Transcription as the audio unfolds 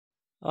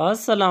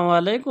अस्सलाम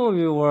वालेकुम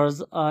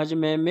व्यूवर्स। आज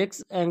मैं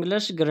मिक्स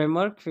इंग्लिश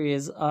ग्रामर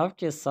क्विज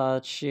आपके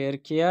साथ शेयर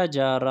किया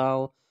जा रहा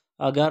हूँ।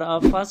 अगर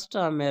आप फर्स्ट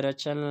टाइम मेरा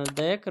चैनल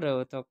देख रहे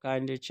हो तो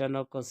काइंडली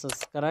चैनल को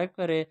सब्सक्राइब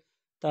करें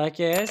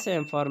ताकि ऐसे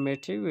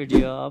इंफॉर्मेटिव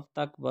वीडियो आप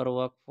तक बर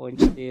वक्त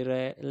पहुँचती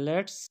रहे।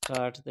 Let's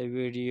start the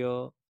video.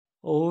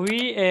 V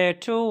A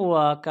to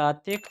walk a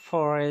thick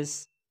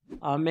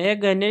forest. हमें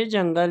घने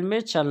जंगल में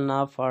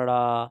चलना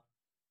पड़ा।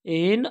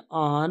 In,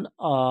 on,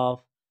 off.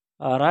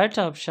 Right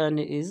option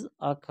is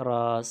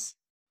across.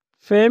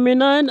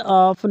 Feminine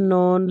of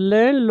known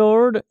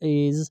landlord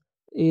is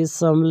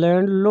some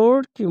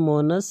landlord की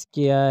मोनस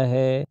क्या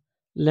है?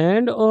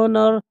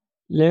 Landowner,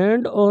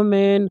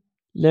 landwoman,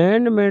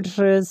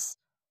 landmistress.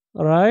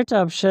 Right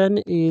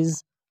option is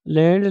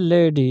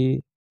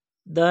landlady.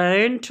 The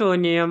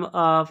antonym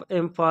of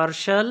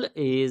impartial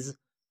is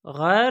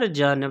गैर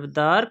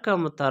जानबदार का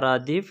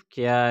मुतरादिफ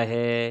क्या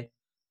है?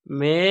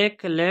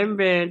 Make,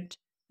 lament,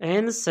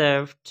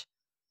 incept.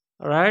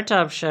 Right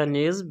option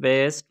is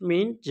best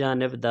mean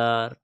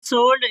जानबदार.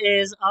 Sold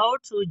is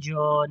out to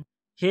John.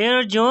 Here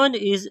John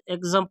is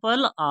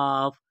example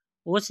of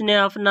उसने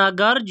अपना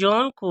घर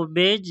जॉन को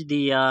बेच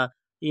दिया।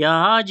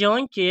 यहाँ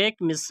जॉन की एक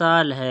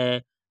मिसाल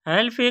है।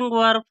 Helping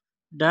verb,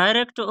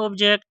 direct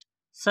object,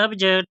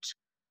 subject.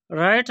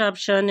 Right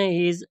option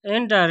is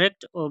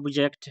indirect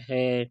object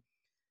है।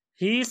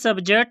 ही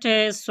सब्जेक्ट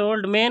है।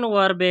 सोल्ड मेन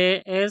वर्ब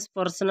है। एज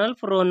पर्सनल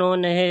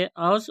प्रोनोन है।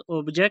 हाउस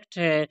ऑब्जेक्ट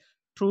है।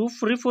 टू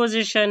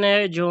प्रीपोजिशन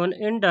है। जोन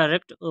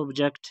इनडायरेक्ट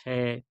ऑब्जेक्ट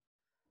है।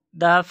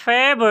 The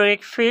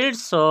fabric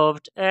feels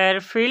soft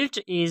and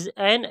felt is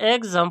an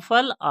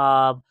example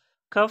of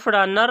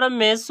कपड़ा नरम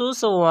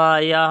महसूस हुआ।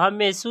 यह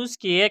महसूस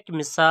की एक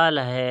मिसाल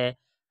है।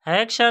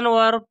 Action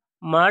verb,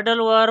 modal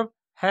verb,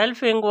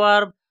 helping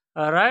verb.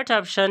 Right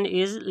option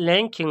is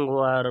linking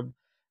verb.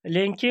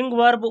 Linking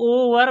verb वो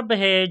वर्ब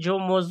है जो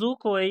मौजू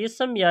को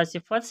इसम या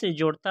सिफत से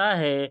जोड़ता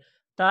है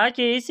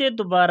ताकि इसे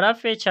दोबारा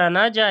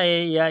पहचाना जाए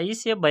या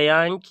इसे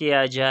बयान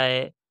किया जाए।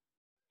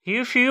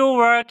 If you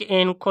work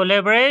in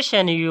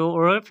collaboration, you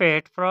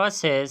repeat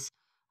process.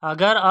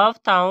 अगर आप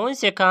ताउन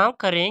से काम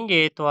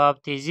करेंगे तो आप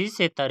तेजी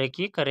से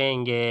तरक्की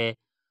करेंगे।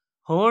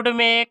 Would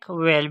make,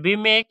 will be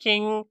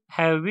making,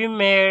 have been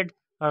made.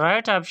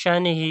 Right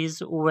option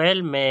is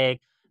will make.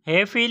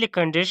 है field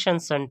condition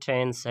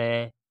sentence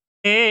है।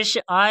 Fish,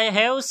 I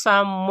have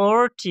some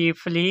more tea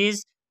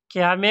please.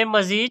 क्या मैं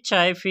मजीद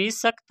चाय पी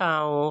सकता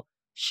हूँ?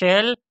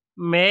 Shall,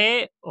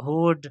 may,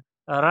 would.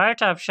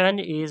 Right option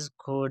is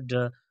could.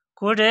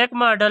 Could एक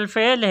model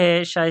fail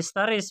है।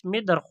 शाइस्ता इसमें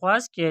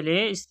दरख्वास्त के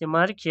लिए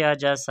इस्तेमाल किया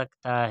जा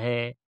सकता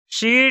है।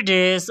 She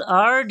did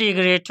her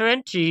degree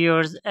 20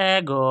 years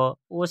ago.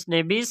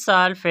 उसने 20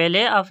 साल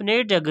पहले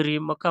अपनी डिग्री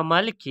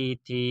मुकम्मल की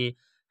थी।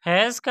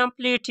 Has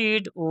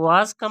completed,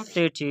 was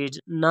completed,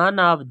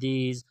 none of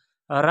these.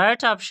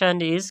 Right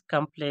option is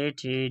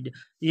completed.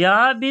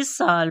 यह 20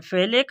 साल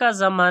पहले का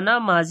ज़माना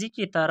माजी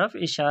की तरफ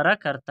इशारा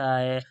करता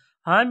है।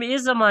 हम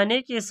इस ज़माने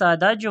के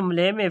सादा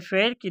जुमले में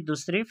फेल की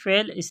दूसरी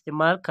फेल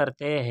इस्तेमाल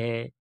करते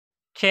हैं।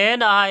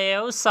 Can I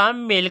have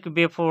some milk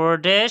before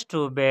dash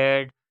to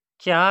bed?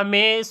 क्या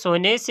मैं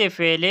सोने से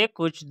पहले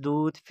कुछ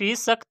दूध पी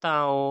सकता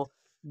हूँ?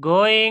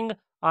 Going,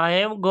 I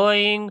am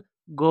going,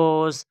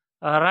 goes.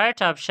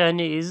 Right option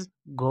is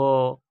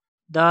go.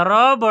 The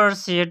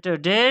robbers hit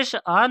dash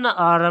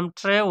unarmed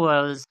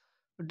travelers.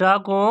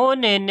 डाकुओं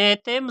ने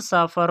नेते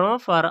मुसाफरों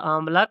पर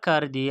हमला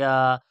कर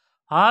दिया।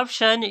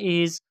 Option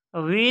is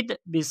with,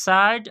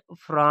 beside,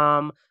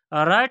 from.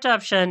 Right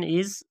option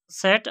is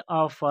set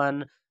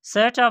often.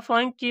 Set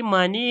often की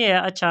मानी है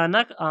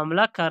अचानक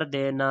हमला कर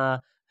देना।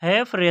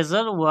 है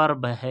फ्रेजल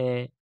वर्ब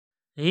है।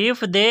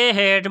 If they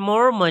had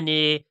more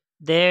money,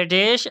 they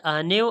dash a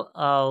new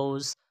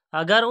house.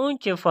 अगर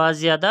उनके पास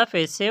ज्यादा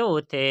पैसे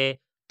होते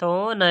तो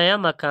नया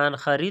मकान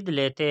खरीद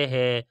लेते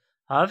हैं।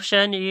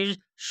 Option is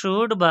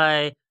should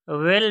buy,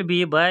 will be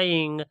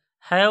buying,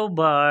 have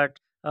bought.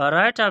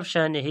 Right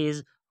option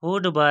is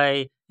would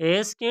buy. A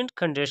skin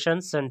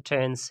condition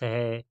sentence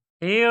है।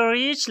 He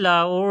reached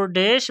Lahore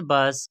dash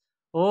bus.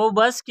 वो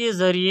बस के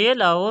जरिए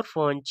लाहौर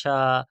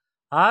पहुंचा।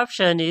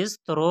 Option is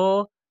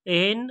throw,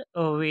 in,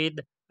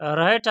 with.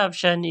 Right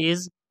option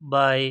is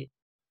by.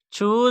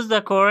 Choose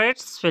the correct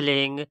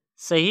spelling.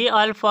 सही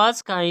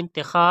अल्फाज का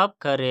इंतखाब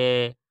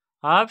करें।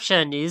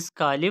 Option is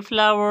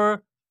cauliflower,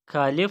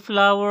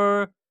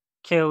 cauliflower,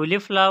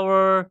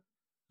 cauliflower.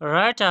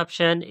 Right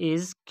option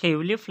is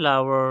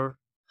cauliflower.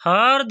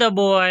 Are the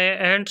boy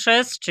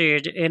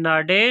interested in a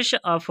dish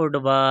of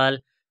football?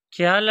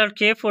 क्या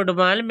लड़के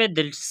football में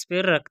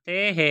दिलचस्पी रखते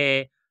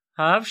हैं?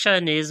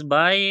 Option is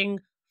buying,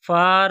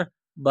 for,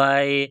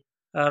 bye.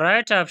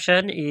 Right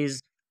option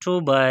is to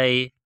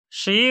bye.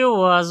 She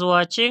was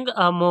watching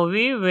a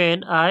movie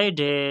when I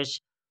dash.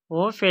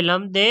 वो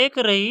film देख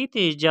रही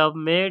थी जब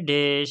मैं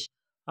dash.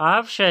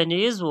 Option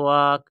is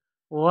walk,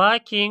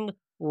 walking,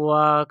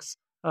 walks.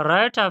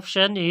 Right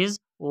option is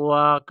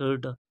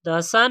walked. The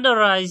sun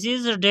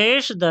rises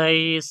dash the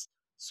east.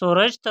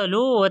 सूरज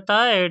तलू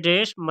होता है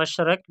dash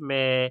Mashrak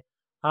में।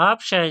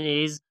 Option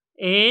is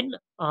in,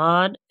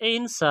 on,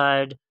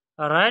 inside.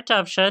 Right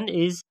option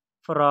is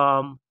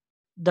from.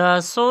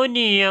 The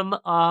synonym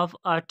of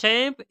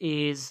attempt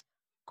is.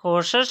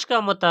 कोशिश का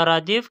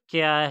मुतरादिफ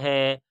क्या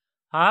है?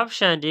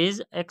 Option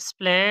is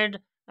explained,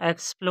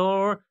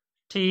 explore,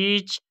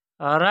 teach.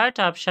 Right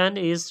option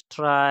is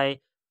try.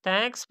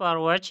 Thanks for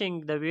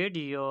watching the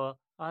video.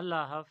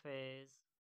 Allah Hafiz.